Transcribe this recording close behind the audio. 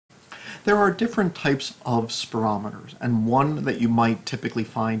There are different types of spirometers, and one that you might typically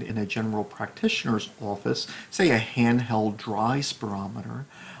find in a general practitioner's office, say a handheld dry spirometer,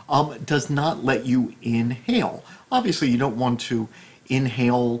 does not let you inhale. Obviously, you don't want to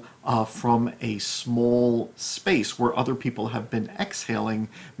inhale from a small space where other people have been exhaling,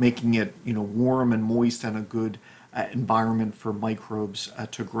 making it warm and moist and a good environment for microbes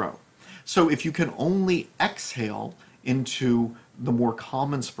to grow. So if you can only exhale into the more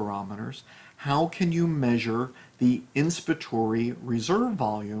common spirometers, how can you measure the inspiratory reserve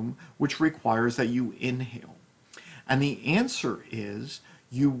volume, which requires that you inhale? And the answer is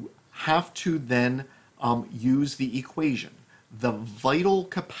you have to then use the equation. The vital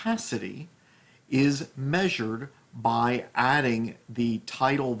capacity is measured by adding the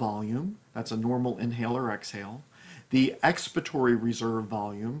tidal volume, that's a normal inhale or exhale, the expiratory reserve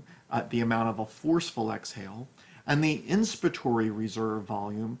volume, the amount of a forceful exhale, and the inspiratory reserve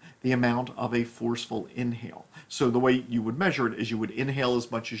volume, the amount of a forceful inhale. So the way you would measure it is you would inhale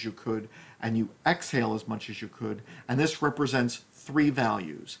as much as you could and you exhale as much as you could, and this represents three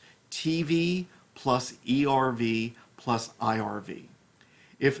values: TV plus ERV plus IRV.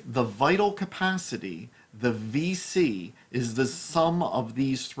 If the vital capacity, the VC, is the sum of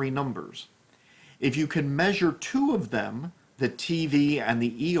these three numbers, if you can measure two of them, the TV and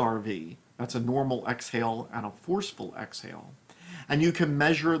the ERV, that's a normal exhale and a forceful exhale, and you can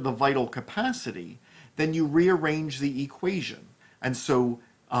measure the vital capacity, then you rearrange the equation. And so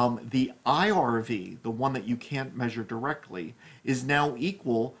the IRV, the one that you can't measure directly, is now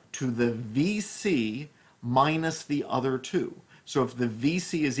equal to the VC minus the other two. So if the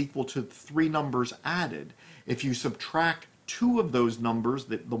VC is equal to three numbers added, if you subtract two of those numbers,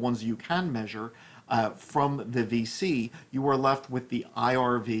 the ones you can measure, from the VC, you are left with the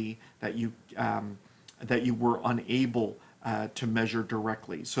IRV that you were unable to measure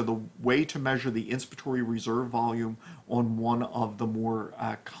directly. So the way to measure the inspiratory reserve volume on one of the more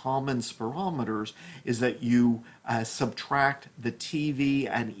common spirometers is that you subtract the TV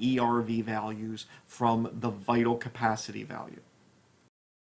and ERV values from the vital capacity value.